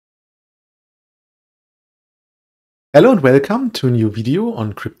Hello and welcome to a new video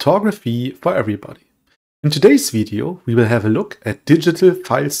on cryptography for everybody. In today's video, we will have a look at digital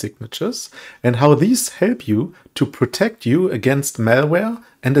file signatures and how these help you to protect you against malware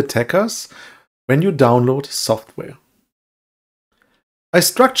and attackers when you download software. I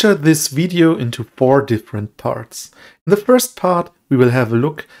structured this video into 4 different parts. In the first part, we will have a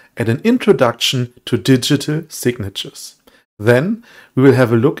look at an introduction to digital signatures. Then we will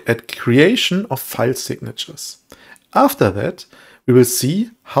have a look at creation of file signatures. After that, we will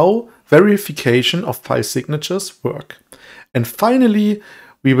see how verification of file signatures work. And finally,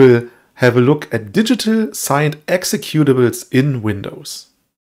 we will have a look at digital signed executables in Windows.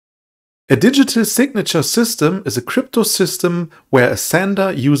 A digital signature system is a crypto system where a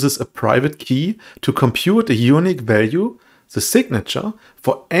sender uses a private key to compute a unique value, the signature,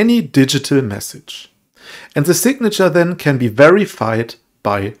 for any digital message. And the signature then can be verified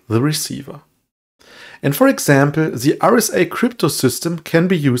by the receiver. And for example, the RSA crypto system can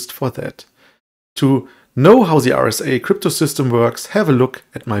be used for that. To know how the RSA crypto system works, have a look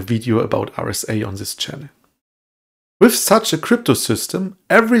at my video about RSA on this channel. With such a crypto system,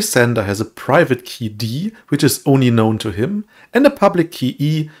 every sender has a private key D, which is only known to him, and a public key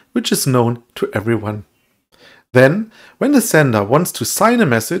E, which is known to everyone. Then, when the sender wants to sign a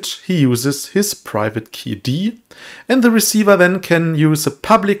message, he uses his private key D, and the receiver then can use a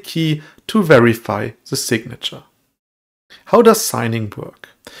public key to verify the signature. How does signing work?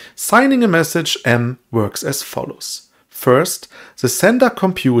 Signing a message M works as follows. First, the sender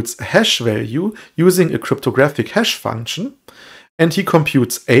computes a hash value using a cryptographic hash function, and he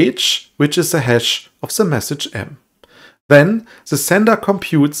computes H, which is a hash of the message M. Then, the sender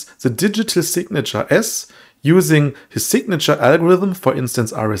computes the digital signature S using his signature algorithm, for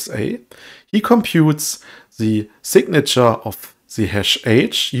instance RSA. He computes the signature of the hash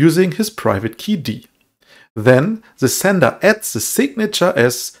H using his private key D. Then the sender adds the signature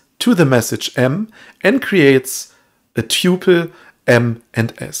S to the message M and creates a tuple M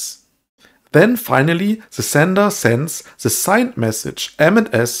and S. Then finally the sender sends the signed message M and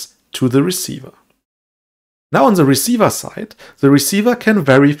S to the receiver. Now on the receiver side, the receiver can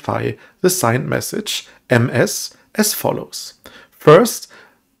verify the signed message MS as follows. First,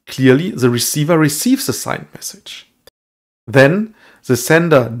 clearly the receiver receives the signed message. Then the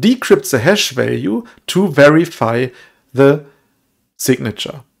sender decrypts the hash value to verify the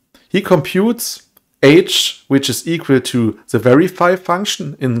signature. He computes H, which is equal to the verify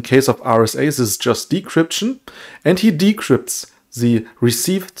function. In case of RSA, this is just decryption. And he decrypts the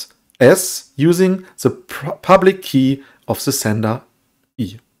received S using the public key of the sender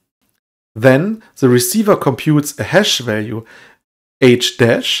E. Then the receiver computes a hash value H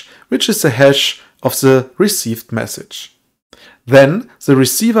dash, which is the hash of the received message. Then the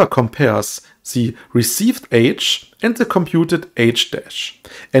receiver compares the received H and the computed H dash.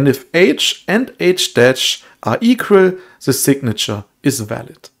 And if H and H dash are equal, the signature is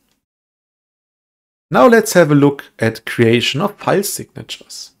valid. Now let's have a look at creation of file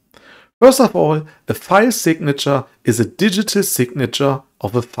signatures. First of all, a file signature is a digital signature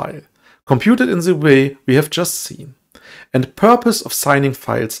of a file, computed in the way we have just seen. And the purpose of signing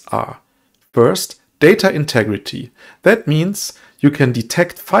files are: first, data integrity. That means you can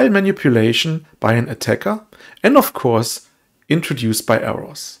detect file manipulation by an attacker and of course introduced by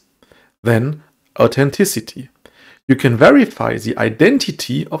errors. Then, authenticity. You can verify the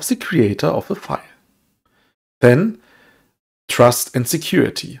identity of the creator of a file. Then, trust and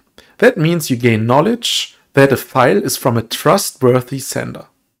security. That means you gain knowledge that a file is from a trustworthy sender.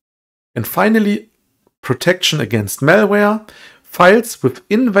 And finally, protection against malware. Files with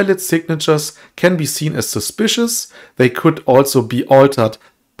invalid signatures can be seen as suspicious. They could also be altered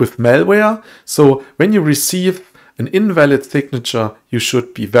with malware. So when you receive an invalid signature, you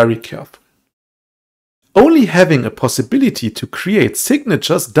should be very careful. Only having a possibility to create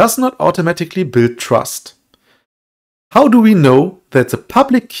signatures does not automatically build trust. How do we know that the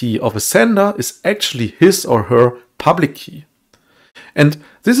public key of a sender is actually his or her public key? And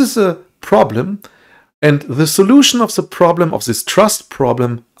this is a problem, and the solution of the problem of this trust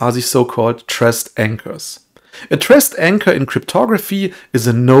problem are the so-called trust anchors. A trust anchor in cryptography is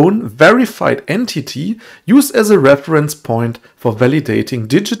a known, verified entity used as a reference point for validating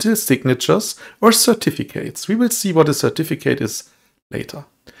digital signatures or certificates. We will see what a certificate is later.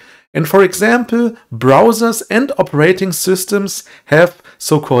 And for example, browsers and operating systems have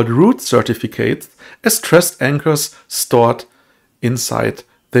so-called root certificates as trust anchors stored inside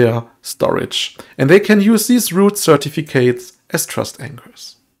their storage. And they can use these root certificates as trust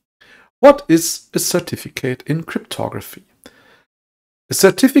anchors. What is a certificate in cryptography? A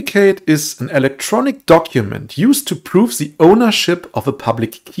certificate is an electronic document used to prove the ownership of a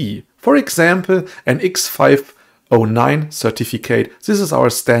public key. For example, an X509 certificate. This is our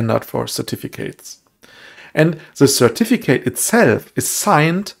standard for certificates. And the certificate itself is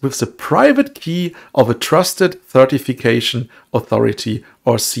signed with the private key of a trusted certification authority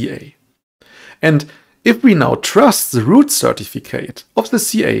or CA. And if we now trust the root certificate of the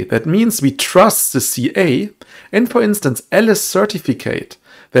CA, that means we trust the CA, and for instance Alice certificate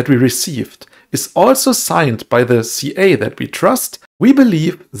that we received is also signed by the CA that we trust, we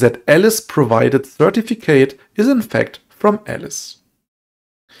believe that Alice provided certificate is in fact from Alice.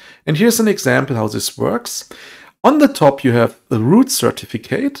 And here's an example how this works. On the top you have the root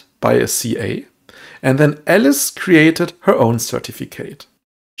certificate by a CA, and then Alice created her own certificate.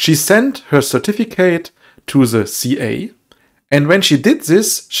 She sent her certificate to the CA, and when she did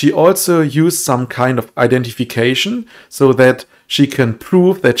this, she also used some kind of identification so that she can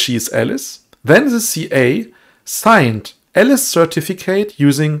prove that she is Alice. Then the CA signed Alice certificate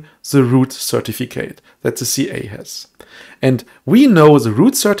using the root certificate that the CA has. And we know the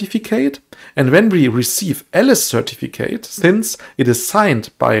root certificate, and when we receive Alice certificate, since it is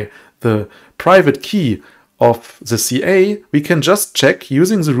signed by the private key of the CA, we can just check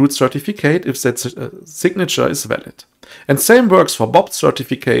using the root certificate if that signature is valid. And same works for Bob's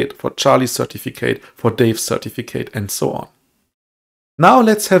certificate, for Charlie's certificate, for Dave's certificate, and so on. Now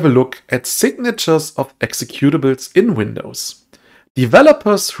let's have a look at signatures of executables in Windows.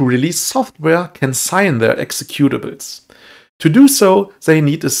 Developers who release software can sign their executables. To do so, they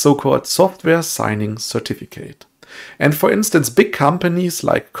need a so-called software signing certificate. And for instance, big companies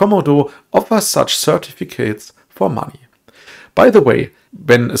like Commodore offer such certificates for money. By the way,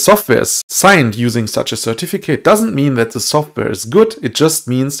 when a software is signed using such a certificate, doesn't mean that the software is good. It just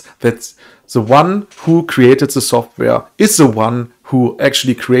means that the one who created the software is the one who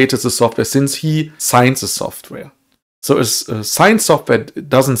actually created the software, since he signed the software. So a signed software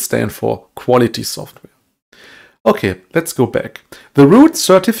doesn't stand for quality software. Okay, let's go back. The root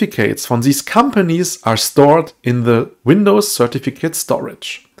certificates from these companies are stored in the Windows certificate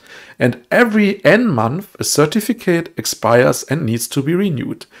storage. And every n month, a certificate expires and needs to be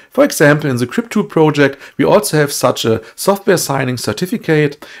renewed. For example, in the Crypto project, we also have such a software signing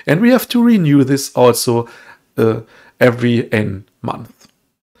certificate, and we have to renew this also every n month.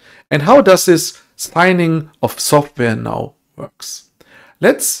 And how does this signing of software now works?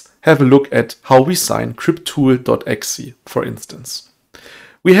 Let's have a look at how we sign cryptool.exe, for instance.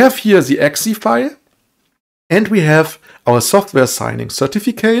 We have here the exe file, and we have our software signing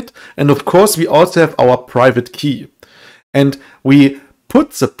certificate, and of course we also have our private key. And we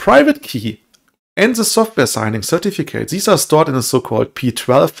put the private key and the software signing certificate, these are stored in a so-called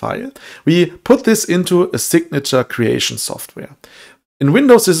P12 file. We put this into a signature creation software. In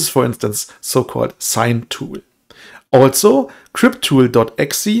Windows, this is, for instance, so-called sign tool. Also,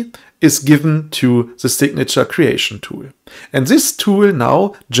 cryptool.exe is given to the signature creation tool. And this tool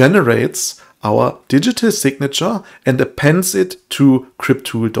now generates our digital signature and appends it to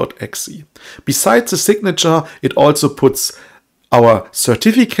cryptool.exe. Besides the signature, it also puts our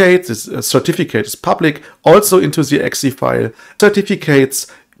certificate, this certificate is public, also into the exe file, certificates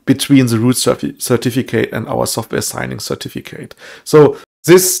between the root certificate and our software signing certificate. So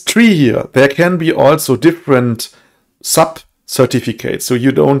this tree here, there can be also different sub-certificates. So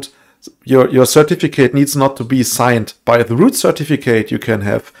you don't, your certificate needs not to be signed by the root certificate. You can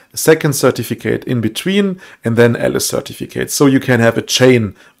have a second certificate in between and then Alice certificate. So you can have a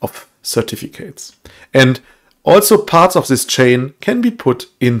chain of certificates. And also parts of this chain can be put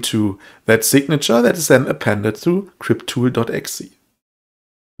into that signature that is then appended to cryptool.exe.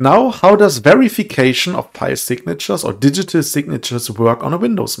 Now, how does verification of file signatures or digital signatures work on a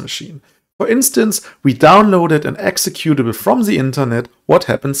Windows machine? For instance, we downloaded an executable from the internet. What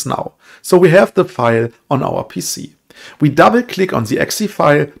happens now? So we have the file on our PC. We double click on the exe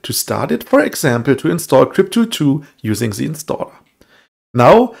file to start it, for example, to install Crypto2 using the installer.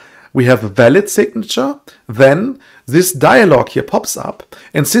 Now we have a valid signature, then this dialog here pops up,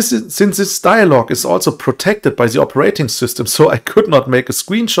 and since this dialog is also protected by the operating system, so I could not make a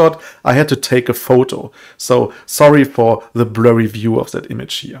screenshot, I had to take a photo. So sorry for the blurry view of that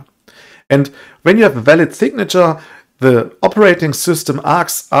image here. And when you have a valid signature, the operating system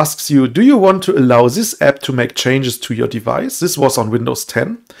asks you, do you want to allow this app to make changes to your device? This was on Windows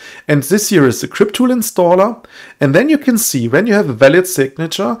 10. And this here is the Cryptool installer. And then you can see when you have a valid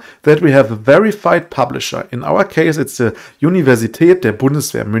signature that we have a verified publisher. In our case, it's the Universität der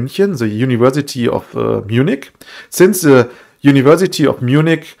Bundeswehr München, the University of Munich. Since the University of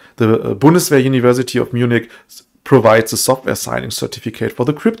Munich, the Bundeswehr University of Munich, provides a software signing certificate for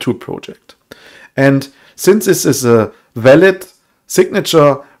the Crypto project. And since this is a valid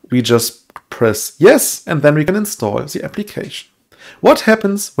signature, we just press yes, and then we can install the application. What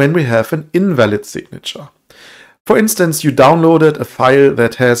happens when we have an invalid signature? For instance, you downloaded a file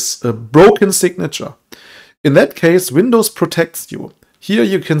that has a broken signature. In that case, Windows protects you. Here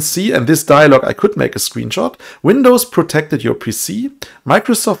you can see, and this dialog I could make a screenshot, Windows protected your PC,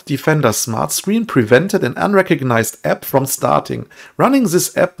 Microsoft Defender Smart Screen prevented an unrecognized app from starting. Running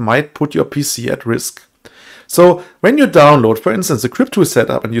this app might put your PC at risk. So when you download, for instance, the Crypto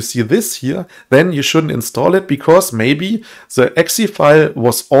setup and you see this here, then you shouldn't install it because maybe the exe file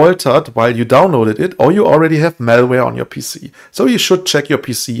was altered while you downloaded it, or you already have malware on your PC. So you should check your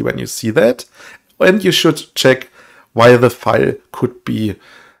PC when you see that, and you should check why the file could be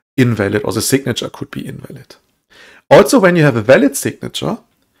invalid or the signature could be invalid. Also, when you have a valid signature,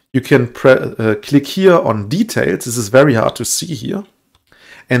 you can click here on details. This is very hard to see here.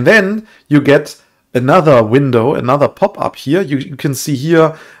 And then you get another window, another pop-up here. You can see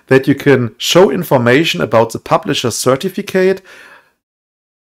here that you can show information about the publisher certificate,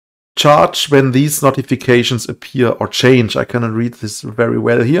 charge when these notifications appear or change. I cannot read this very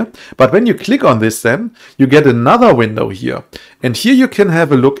well here. But when you click on this, then you get another window here. And here you can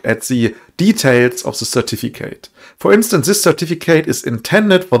have a look at the details of the certificate. For instance, this certificate is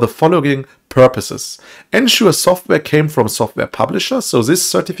intended for the following purposes. Ensure software came from software publisher. So this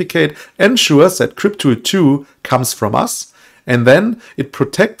certificate ensures that Crypto 2 comes from us. And then it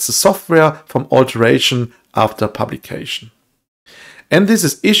protects the software from alteration after publication. And this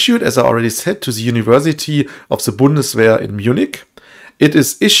is issued, as I already said, to the University of the Bundeswehr in Munich. It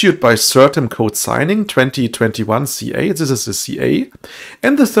is issued by Certim Code Signing 2021 CA. This is the CA.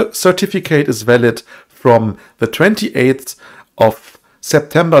 And the certificate is valid from the 28th of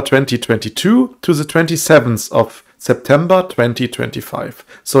September 2022 to the 27th of September 2025.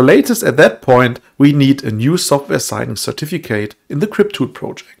 So latest at that point, we need a new software signing certificate in the Crypto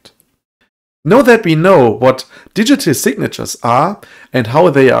project. Now that we know what digital signatures are and how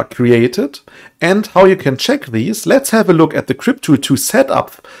they are created and how you can check these, let's have a look at the Crypto 2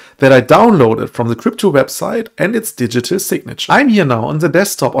 setup that I downloaded from the Crypto website and its digital signature. I'm here now on the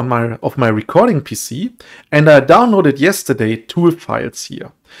desktop of my recording PC, and I downloaded yesterday two files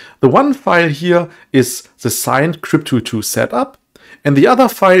here. The one file here is the signed Crypto 2 setup, and the other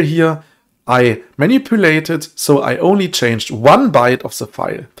file here I manipulated, so I only changed 1 byte of the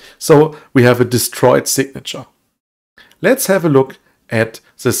file. So we have a destroyed signature. Let's have a look at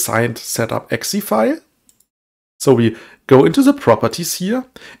the signed setup exe file. So we go into the properties here,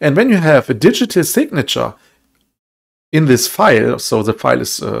 and when you have a digital signature in this file, so the file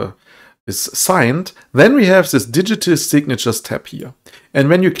is signed, then we have this digital signatures tab here. And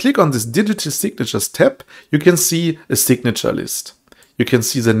when you click on this digital signatures tab, you can see a signature list. You can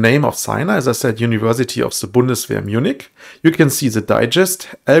see the name of signer, as I said, University of the Bundeswehr Munich. You can see the digest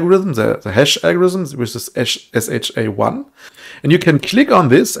algorithm, the hash algorithm, which is SHA1. And you can click on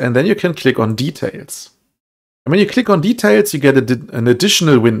this, and then you can click on details. And when you click on details, you get an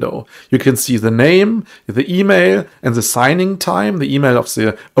additional window. You can see the name, the email, and the signing time, the email of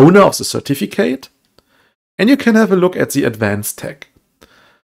the owner of the certificate. And you can have a look at the advanced tag.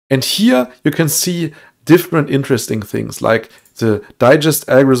 And here you can see different interesting things, like the digest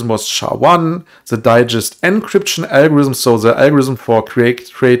algorithm was SHA1, the digest encryption algorithm, so the algorithm for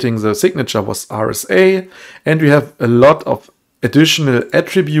creating the signature was RSA, and we have a lot of additional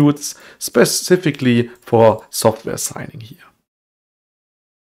attributes specifically for software signing here.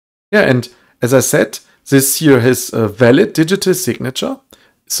 Yeah, and as I said, this here has a valid digital signature,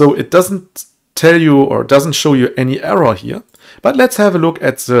 so it doesn't tell you or doesn't show you any error here. But let's have a look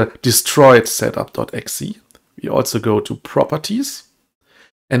at the destroyed setup.exe. We also go to properties.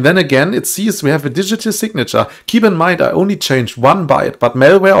 And then again, it sees we have a digital signature. Keep in mind, I only changed 1 byte, but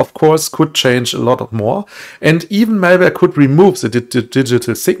malware, of course, could change a lot of more. And even malware could remove the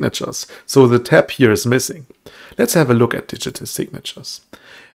digital signatures. So the tab here is missing. Let's have a look at digital signatures.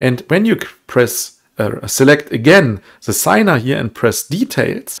 And when you press select again the signer here and press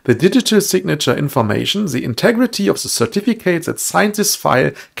details, the digital signature information, the integrity of the certificate that signed this file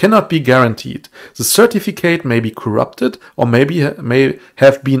cannot be guaranteed. The certificate may be corrupted or may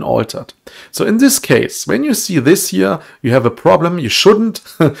have been altered. So in this case, when you see this here, you have a problem. You shouldn't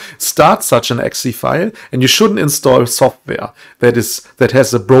start such an exe file, and you shouldn't install software that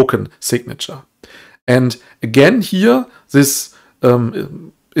has a broken signature. And again here, this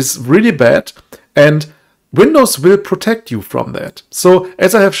is really bad. And Windows will protect you from that. So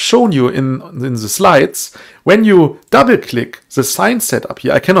as I have shown you in the slides, when you double click the sign setup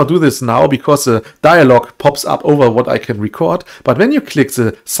here, I cannot do this now because the dialog pops up over what I can record, but when you click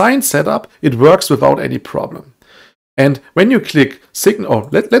the sign setup, it works without any problem. And when you click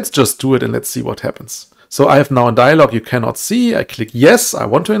let's just do it and let's see what happens. So I have now a dialog you cannot see. I click yes, I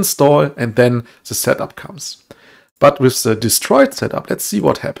want to install, and then the setup comes. But with the destroyed setup, let's see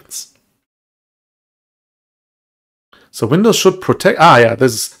what happens. So Windows should protect,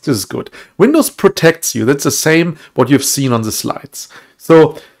 this is good. Windows protects you. That's the same what you've seen on the slides.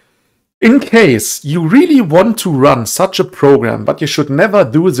 So in case you really want to run such a program, but you should never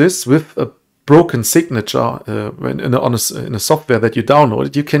do this with a broken signature in a software that you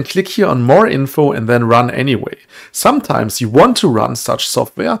downloaded, you can click here on more info and then run anyway. Sometimes you want to run such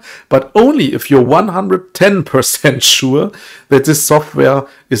software, but only if you're 110% sure that this software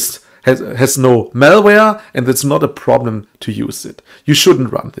has no malware and it's not a problem to use it. You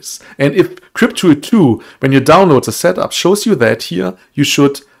shouldn't run this. And if Cryptool 2, when you download the setup, shows you that here, you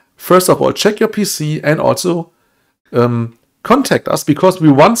should first of all check your PC and also contact us, because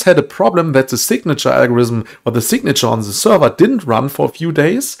we once had a problem that the signature algorithm or the signature on the server didn't run for a few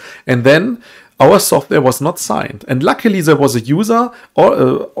days, and then our software was not signed. And luckily there was a user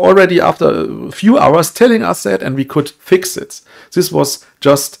already after a few hours telling us that, and we could fix it. This was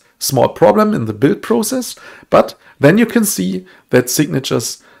just small problem in the build process, but then you can see that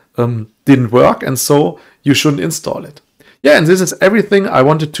signatures didn't work, and so you shouldn't install it. Yeah, and this is everything I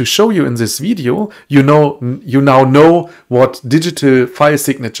wanted to show you in this video. You now know what digital file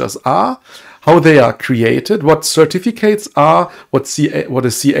signatures are, how they are created, what certificates are, what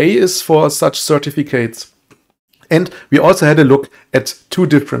a CA is for such certificates. And we also had a look at two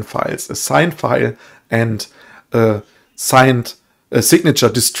different files, a signed file and a signature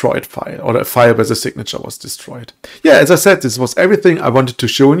destroyed file, or a file where the signature was destroyed. Yeah, as I said, this was everything I wanted to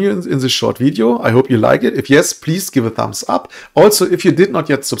show you in this short video. I hope you like it. If yes, please give a thumbs up. Also, if you did not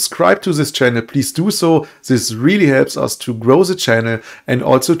yet subscribe to this channel, please do so. This really helps us to grow the channel and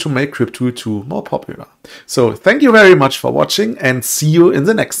also to make Cryptool 2 more popular. So thank you very much for watching, and see you in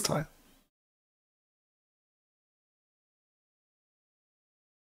the next time.